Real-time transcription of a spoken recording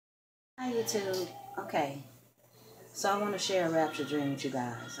Hi YouTube. Okay, so I want to share a rapture dream with you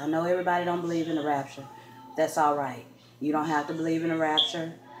guys. I know everybody don't believe in the rapture. That's all right. You don't have to believe in the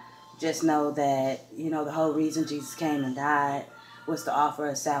rapture. Just know that, the whole reason Jesus came and died was to offer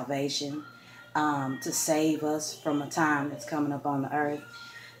us salvation, to save us from a time that's coming up on the earth.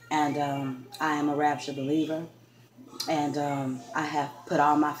 And I am a rapture believer. And I have put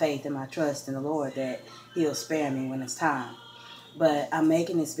all my faith and my trust in the Lord that He'll spare me when it's time. But I'm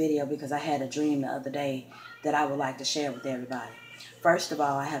making this video because I had a dream the other day that I would like to share with everybody. First of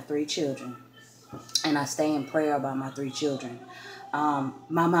all, I have 3 children, and I stay in prayer about my 3 children. My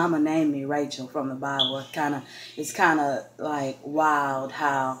mama named me Rachel from the Bible. It's kind of like wild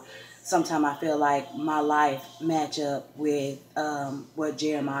how sometimes I feel like my life match up with what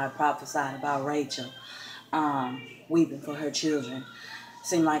Jeremiah prophesied about Rachel, weeping for her children.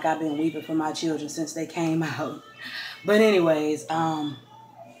 Seem like I've been weeping for my children since they came out. But anyways,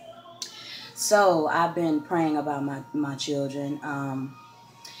 so I've been praying about my children,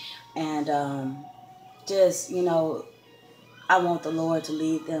 and just, I want the Lord to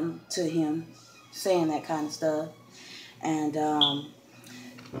lead them to Him, saying that kind of stuff. And,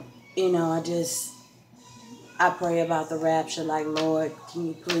 I pray about the rapture, like, Lord, can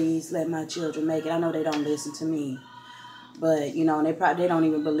you please let my children make it? I know they don't listen to me, but, and they don't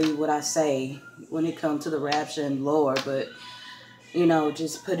even believe what I say when it comes to the rapture and Lord, but,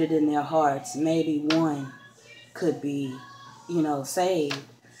 just put it in their hearts. Maybe one could be, saved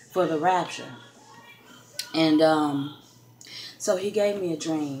for the rapture. And so He gave me a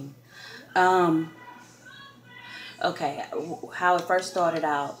dream. Um, okay, how it first started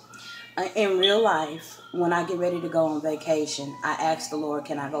out. In real life, when I get ready to go on vacation, I ask the Lord,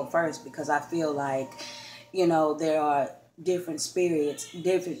 can I go first? Because I feel like, there are different spirits,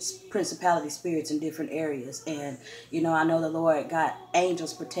 different principality spirits in different areas. And, I know the Lord got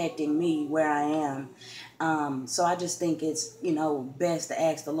angels protecting me where I am. So I just think it's, best to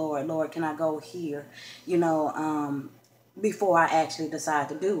ask the Lord, Lord, can I go here? Before I actually decide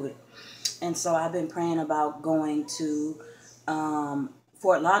to do it. And so I've been praying about going to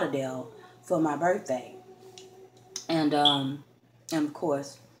Fort Lauderdale for my birthday. And of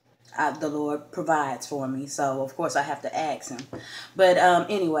course, the Lord provides for me. So, of course, I have to ask Him. But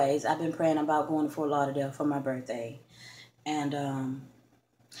anyways, I've been praying about going to Fort Lauderdale for my birthday. And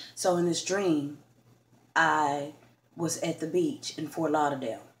so in this dream, I was at the beach in Fort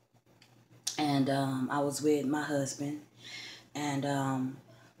Lauderdale. And I was with my husband. And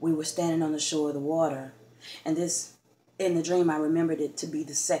we were standing on the shore of the water. And this, in the dream, I remembered it to be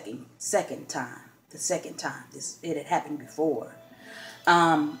the second time. The second time. It had happened before.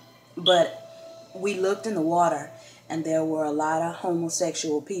 But we looked in the water, and there were a lot of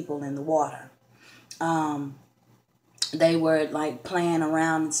homosexual people in the water. They were like playing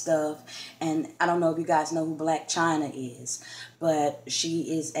around and stuff. And I don't know if you guys know who Black China is, but she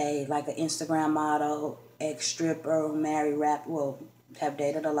is like an Instagram model, ex-stripper, married rap. Well, have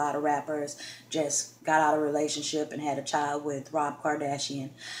dated a lot of rappers. Just got out of a relationship and had a child with Rob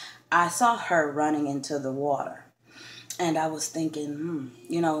Kardashian. I saw her running into the water. And I was thinking,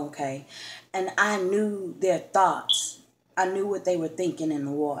 okay. And I knew their thoughts. I knew what they were thinking in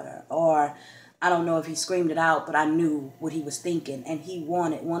the water. Or I don't know if he screamed it out, but I knew what he was thinking. And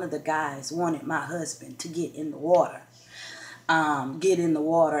one of the guys wanted my husband to get in the water. Get in the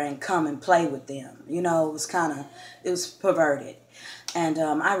water and come and play with them. It was perverted. And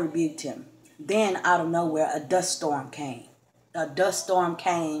I rebuked him. Then out of nowhere, a dust storm came. A dust storm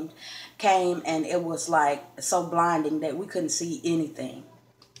came, and it was like so blinding that we couldn't see anything.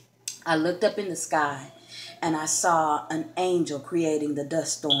 I looked up in the sky, and I saw an angel creating the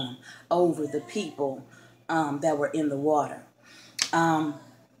dust storm over the people that were in the water.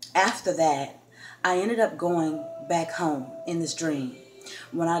 After that, I ended up going back home in this dream.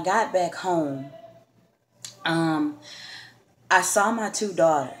 When I got back home, I saw my 2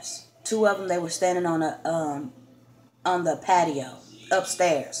 daughters. Two of them, they were standing on the patio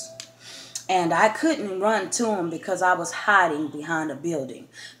upstairs. And I couldn't run to them because I was hiding behind a building.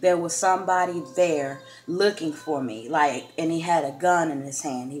 There was somebody there looking for me, and he had a gun in his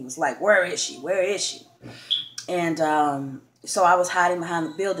hand. He was like, "Where is she? Where is she?" And so I was hiding behind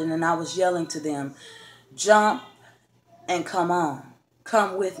the building, and I was yelling to them, "Jump and come on.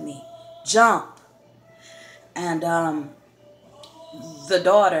 Come with me. Jump." And the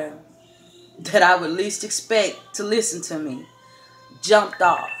daughter that I would least expect to listen to me jumped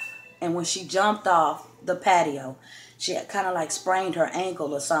off. And when she jumped off the patio, she had kind of like sprained her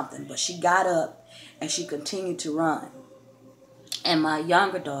ankle or something, but she got up and she continued to run. And my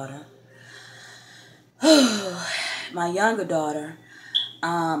younger daughter,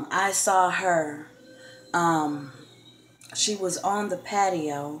 I saw her. Um, she was on the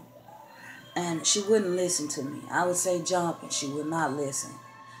patio and she wouldn't listen to me. I would say jump and she would not listen.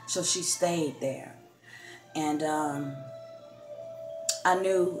 So she stayed there. And I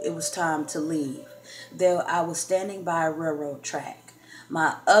knew it was time to leave. There, I was standing by a railroad track.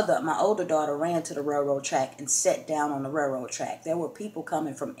 My older daughter ran to the railroad track and sat down on the railroad track. There were people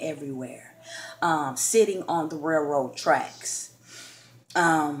coming from everywhere, sitting on the railroad tracks.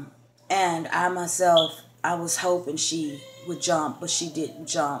 Um, and I myself, I was hoping she would jump, but she didn't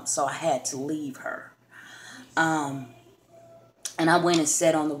jump, so I had to leave her. Um, and I went and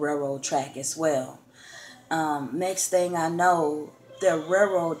sat on the railroad track as well. Next thing I know, the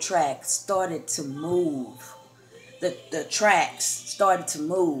railroad track started to move. The tracks started to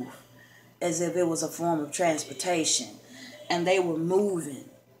move as if it was a form of transportation. And they were moving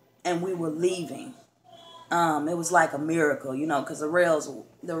and we were leaving. It was like a miracle, because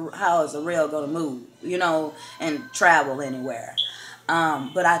how is the rail going to move, and travel anywhere?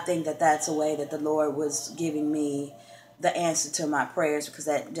 But I think that that's a way that the Lord was giving me the answer to my prayers, because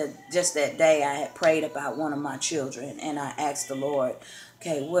just that day I had prayed about one of my children and I asked the Lord,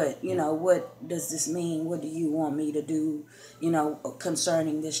 okay, what does this mean? What do you want me to do,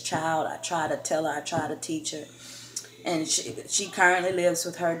 concerning this child? I try to tell her, I try to teach her, and she currently lives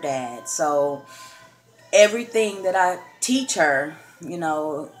with her dad. So everything that I teach her,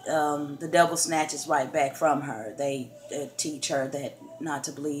 the devil snatches right back from her. They teach her that not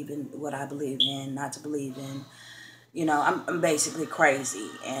to believe in what I believe in, not to believe in, I'm basically crazy.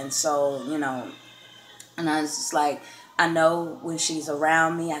 And so, and I was just like, I know when she's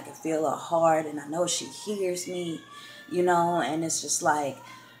around me, I can feel her heart and I know she hears me, and it's just like,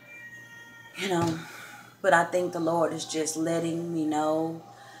 you know, but I think the Lord is just letting me know,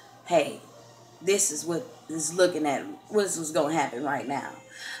 hey, this is what is looking at what's going to happen right now.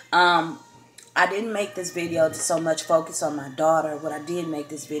 Um, I didn't make this video to so much focus on my daughter. What I did make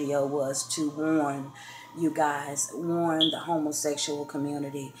this video was to warn you guys, warn the homosexual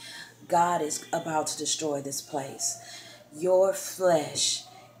community. God is about to destroy this place. Your flesh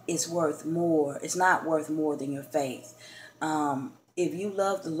is worth more. It's not worth more than your faith. If you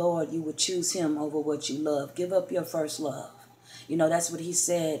love the Lord, you would choose him over what you love. Give up your first love. That's what he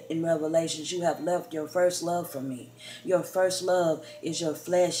said in Revelations. You have left your first love for me. Your first love is your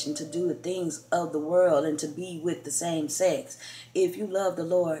flesh and to do the things of the world and to be with the same sex. If you love the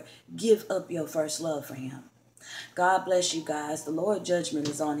Lord, give up your first love for him. God bless you guys. The Lord's judgment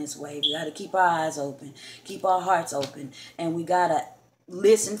is on his way. We got to keep our eyes open, keep our hearts open, and we got to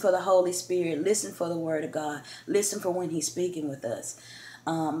listen for the Holy Spirit, listen for the word of God, listen for when he's speaking with us.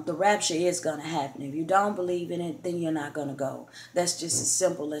 The rapture is going to happen. If you don't believe in it, then you're not going to go. That's just as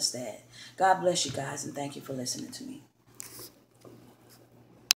simple as that. God bless you guys, and thank you for listening to me.